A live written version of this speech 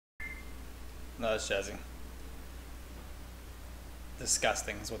No, it's Jesse.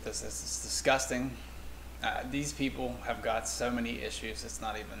 Disgusting is what this is. It's disgusting. These people have got so many issues, it's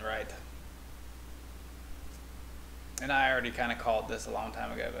not even right. And I already kind of called this a long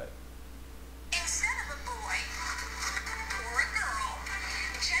time ago, but instead of a boy or a girl,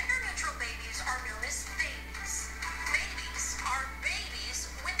 gender-neutral babies are known as babies. Babies are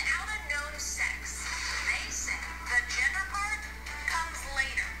babies without a known sex. They say the gender part comes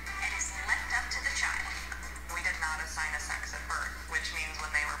later and is left up to the child. We did not assign a sex at birth, which means when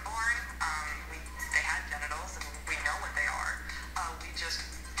they were born, they had genitals and we know what they are. We just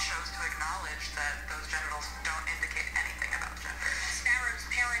chose to acknowledge that those genitals don't indicate anything about gender. Sparrow's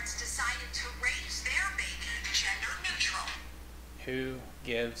parents decided to raise their baby gender neutral. who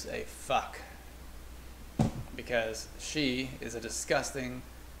gives a fuck? Because she is a disgusting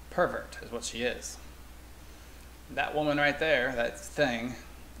pervert, is what she is. That woman right there, that thing,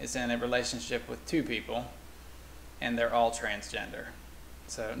 is in a relationship with two people, and they're all transgender.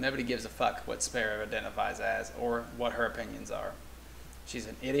 So nobody gives a fuck what Sparrow identifies as or what her opinions are. She's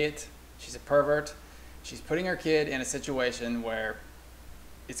an idiot. She's a pervert. She's putting her kid in a situation where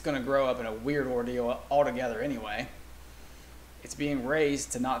it's going to grow up in a weird ordeal altogether anyway. It's being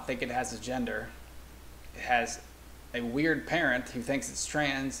raised to not think it has a gender. It has a weird parent who thinks it's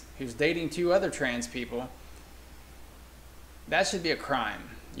trans, who's dating two other trans people. That should be a crime.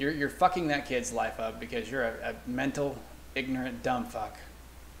 You're fucking that kid's life up because you're a mental, ignorant, dumb fuck.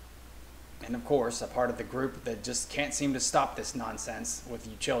 And of course, a part of the group that just can't seem to stop this nonsense with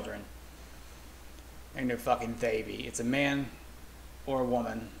you children. Ain't no fucking baby. It's a man or a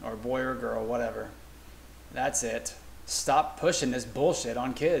woman or a boy or a girl, whatever. That's it. Stop pushing this bullshit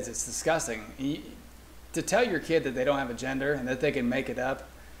on kids. It's disgusting. To tell your kid that they don't have a gender and that they can make it up,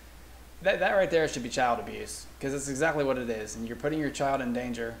 that right there should be child abuse, because it's exactly what it is. And you're putting your child in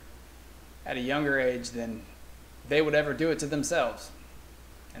danger at a younger age than they would ever do it to themselves.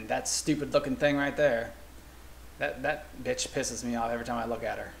 And that stupid looking thing right there, that bitch pisses me off every time I look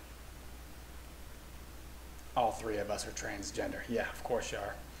at her. All three of us are transgender. Yeah, of course you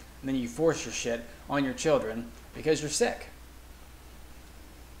are. And then you force your shit on your children because you're sick.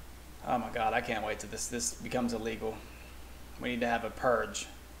 Oh my God, I can't wait till this becomes illegal. We need to have a purge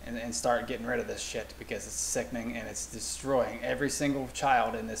and start getting rid of this shit because it's sickening and it's destroying every single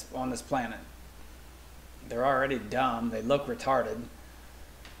child on this planet. They're already dumb. They look retarded.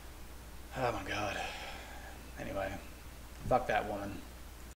 Oh my God. Anyway, fuck that woman.